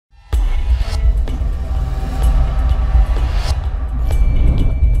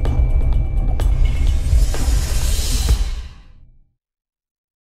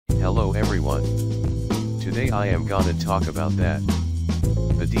I am gonna talk about that.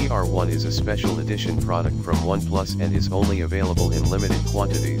 The DR-1 is a special edition product from OnePlus and is only available in limited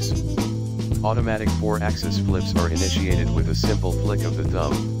quantities. Automatic 4-axis flips are initiated with a simple flick of the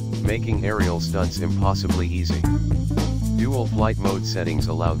thumb, making aerial stunts impossibly easy. Dual flight mode settings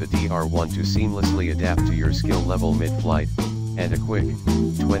allow the DR-1 to seamlessly adapt to your skill level mid-flight, and a quick,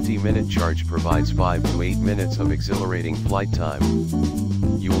 20-minute charge provides 5 to 8 minutes of exhilarating flight time.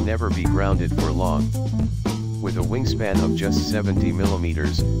 You'll never be grounded for long. With a wingspan of just 70 mm,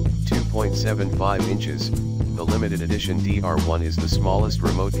 2.75 inches, the limited edition DR-1 is the smallest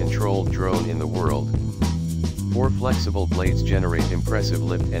remote-controlled drone in the world. 4 flexible blades generate impressive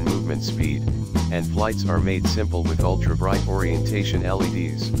lift and movement speed, and flights are made simple with ultra-bright orientation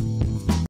LEDs.